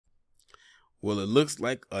Well, it looks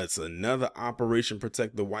like it's another Operation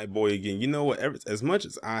Protect the White Boy again. You know what? As much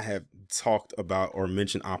as I have talked about or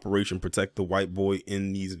mentioned Operation Protect the White Boy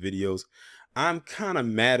in these videos, I'm kind of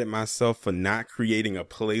mad at myself for not creating a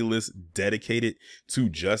playlist dedicated to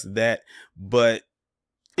just that. But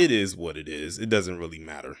it is what it is. It doesn't really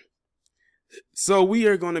matter. So we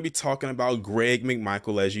are going to be talking about Greg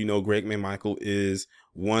McMichael. As you know, Greg McMichael is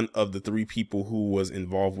one of the three people who was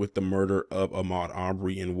involved with the murder of Ahmaud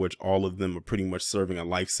Arbery, in which all of them are pretty much serving a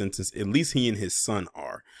life sentence. At least he and his son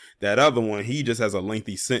are. That other one, he just has a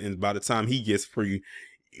lengthy sentence. By the time he gets free,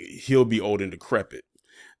 he'll be old and decrepit.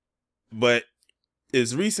 But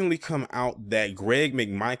it's recently come out that Greg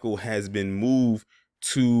McMichael has been moved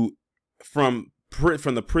from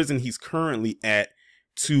the prison he's currently at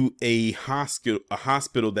to a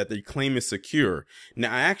hospital that they claim is secure.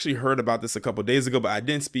 Now, I actually heard about this a couple days ago, but I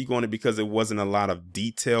didn't speak on it because there wasn't a lot of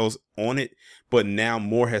details on it. But now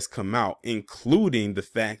more has come out, including the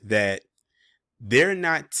fact that they're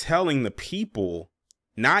not telling the people,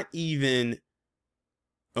 not even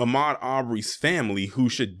Ahmaud Arbery's family, who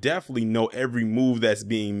should definitely know every move that's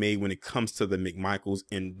being made when it comes to the McMichaels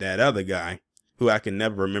and that other guy, who I can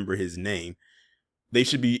never remember his name. They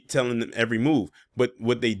should be telling them every move. But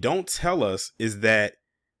what they don't tell us is that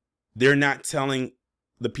they're not telling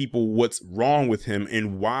the people what's wrong with him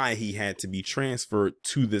and why he had to be transferred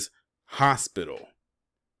to this hospital.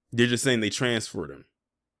 They're just saying they transferred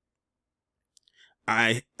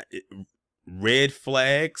him. Red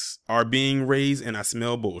flags are being raised and I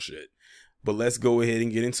smell bullshit. But let's go ahead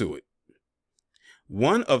and get into it.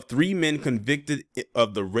 One of three men convicted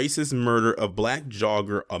of the racist murder of black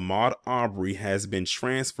jogger Ahmaud Arbery has been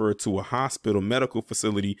transferred to a hospital medical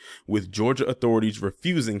facility, with Georgia authorities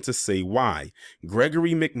refusing to say why.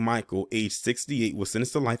 Gregory McMichael, age 68, was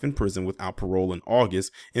sentenced to life in prison without parole in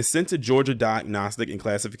August and sent to Georgia Diagnostic and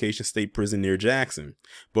Classification State Prison near Jackson.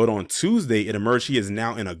 But on Tuesday, it emerged he is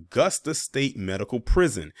now in Augusta State Medical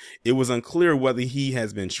Prison. It was unclear whether he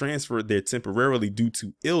has been transferred there temporarily due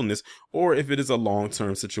to illness or if it is a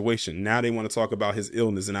long-term situation. Now they want to talk about his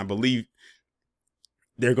illness, and I believe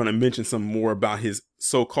they're going to mention some more about his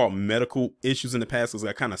so-called medical issues in the past, because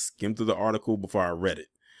I kind of skimmed through the article before I read it.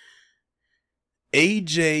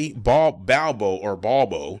 A.J.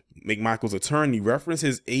 Balbo, McMichael's attorney, referenced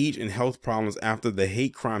his age and health problems after the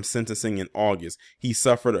hate crime sentencing in August. He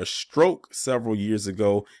suffered a stroke several years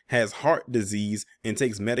ago, has heart disease, and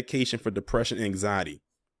takes medication for depression and anxiety.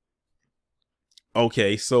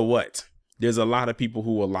 Okay, so what? There's a lot of people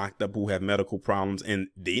who are locked up who have medical problems and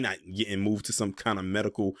they not getting moved to some kind of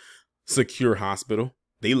medical secure hospital.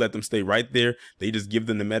 They let them stay right there. They just give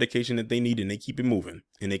them the medication that they need and they keep it moving.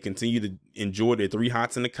 And they continue to enjoy their 3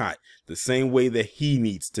 hots in the cot the same way that he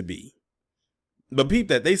needs to be. But peep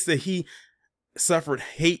that, they said he suffered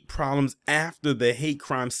hate problems after the hate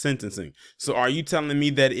crime sentencing. So are you telling me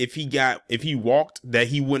that if he walked, that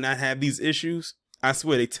he would not have these issues? I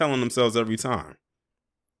swear they telling themselves every time.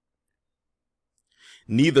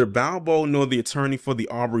 Neither Balbo nor the attorney for the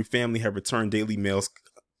Arbery family have returned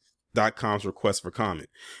DailyMail.com's request for comment.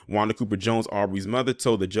 Wanda Cooper Jones, Arbery's mother,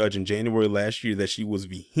 told the judge in January last year that she was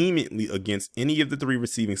vehemently against any of the 3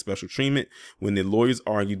 receiving special treatment when their lawyers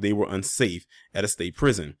argued they were unsafe at a state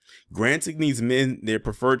prison. Granting these men their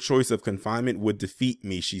preferred choice of confinement would defeat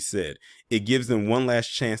me, she said. It gives them one last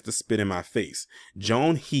chance to spit in my face.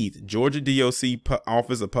 Joan Heath, Georgia DOC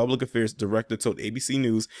Office of Public Affairs Director, told ABC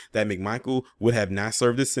News that McMichael would have not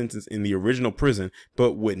served his sentence in the original prison,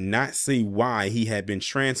 but would not say why he had been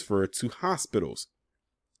transferred to hospitals.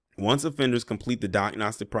 Once offenders complete the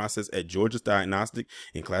diagnostic process at Georgia's Diagnostic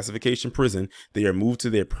and Classification Prison, they are moved to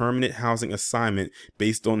their permanent housing assignment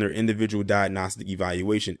based on their individual diagnostic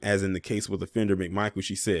evaluation, as in the case with offender McMichael,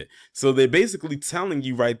 she said. So they're basically telling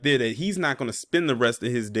you right there that he's not going to spend the rest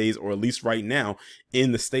of his days, or at least right now,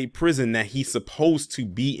 in the state prison that he's supposed to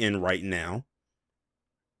be in right now,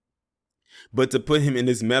 but to put him in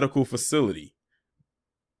this medical facility.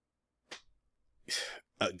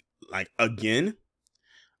 Again,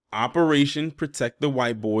 Operation Protect the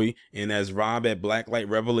White Boy, and as Rob at Blacklight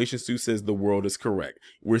Revelations 2 says, the world is correct.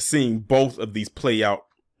 We're seeing both of these play out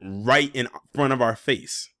right in front of our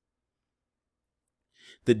face.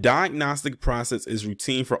 The diagnostic process is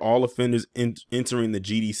routine for all offenders entering the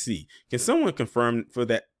GDC. Can someone confirm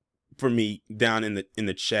for me down in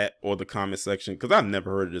the chat or the comment section? Because I've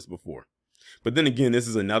never heard of this before. But then again, this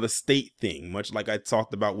is another state thing, much like I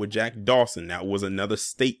talked about with Jack Dawson. That was another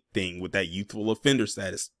state thing with that youthful offender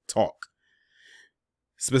status talk.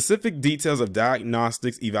 Specific details of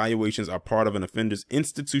diagnostics evaluations are part of an offender's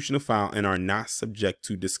institutional file and are not subject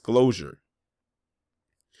to disclosure.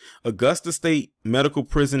 Augusta State Medical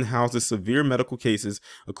Prison houses severe medical cases,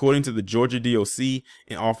 according to the Georgia DOC,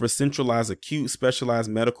 and offers centralized acute specialized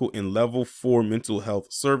medical and level 4 mental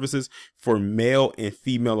health services for male and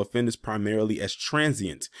female offenders, primarily as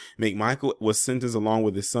transient. McMichael was sentenced along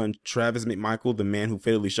with his son Travis McMichael, the man who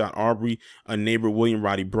fatally shot Aubrey. A neighbor, William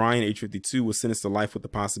Roddy Bryan, age 52, was sentenced to life with the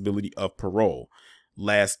possibility of parole.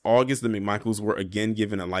 Last August, the McMichaels were again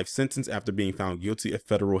given a life sentence after being found guilty of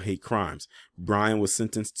federal hate crimes. Bryan was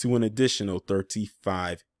sentenced to an additional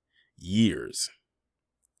 35 years.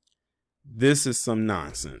 This is some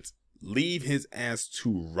nonsense. Leave his ass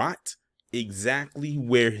to rot exactly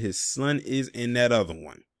where his son is and that other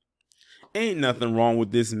one. Ain't nothing wrong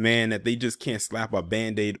with this man that they just can't slap a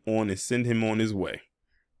band-aid on and send him on his way.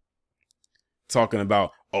 Talking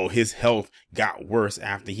about, oh, his health got worse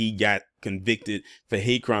after he got convicted for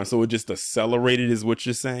hate crime, so it just accelerated, is what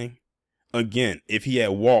you're saying? Again, if he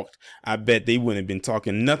had walked, I bet they wouldn't have been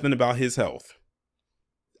talking nothing about his health.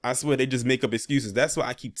 I swear they just make up excuses. That's why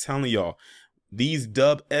I keep telling y'all, these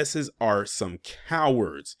dub S's are some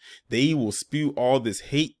cowards. They will spew all this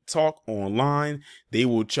hate talk online. They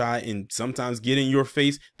will try and sometimes get in your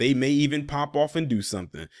face. They may even pop off and do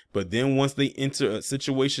something. But then once they enter a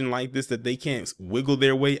situation like this that they can't wiggle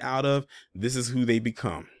their way out of, this is who they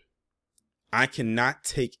become. I cannot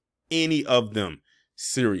take any of them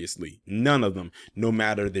seriously. None of them. No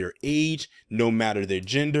matter their age, no matter their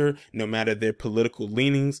gender, no matter their political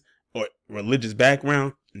leanings or religious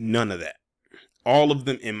background, none of that. All of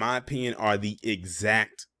them, in my opinion, are the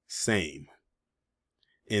exact same.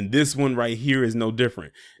 And this one right here is no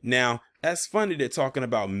different. Now, that's funny they're talking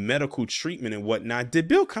about medical treatment and whatnot. Did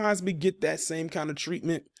Bill Cosby get that same kind of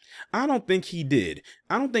treatment? I don't think he did.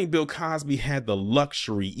 I don't think Bill Cosby had the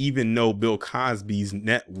luxury, even though Bill Cosby's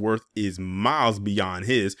net worth is miles beyond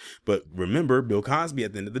his. But remember, Bill Cosby,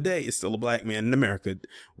 at the end of the day, is still a black man in America.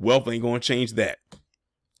 Wealth ain't going to change that.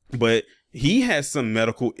 But he has some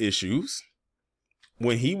medical issues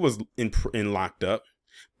when he was in locked up,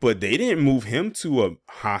 but they didn't move him to a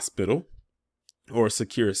hospital or a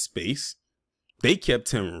secure space. They kept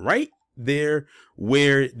him right there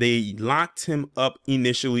where they locked him up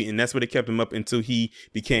initially, and that's where they kept him up until he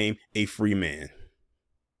became a free man.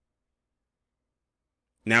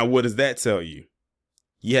 Now, what does that tell you?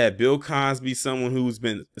 You had Bill Cosby, someone who's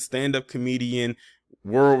been a stand-up comedian,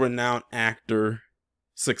 world-renowned actor,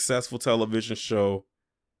 successful television show,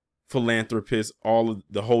 philanthropist, all of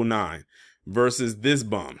the whole nine, versus this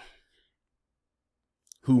bum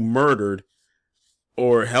who murdered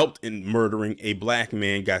or helped in murdering a black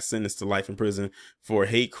man, got sentenced to life in prison for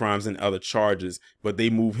hate crimes and other charges, but they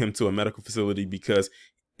moved him to a medical facility because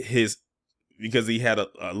he had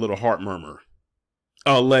a little heart murmur,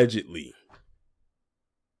 allegedly.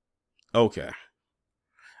 Okay,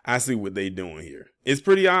 I see what they doing here. It's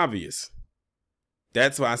pretty obvious.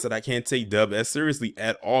 That's why I said I can't take Dub as seriously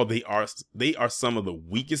at all. They are some of the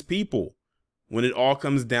weakest people. When it all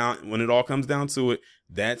comes down to it,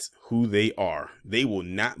 that's who they are. They will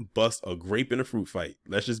not bust a grape in a fruit fight.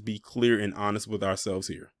 Let's just be clear and honest with ourselves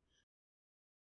here.